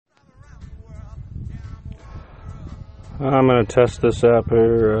I'm going to test this app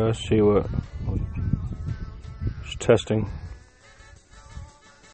here, see what it's testing.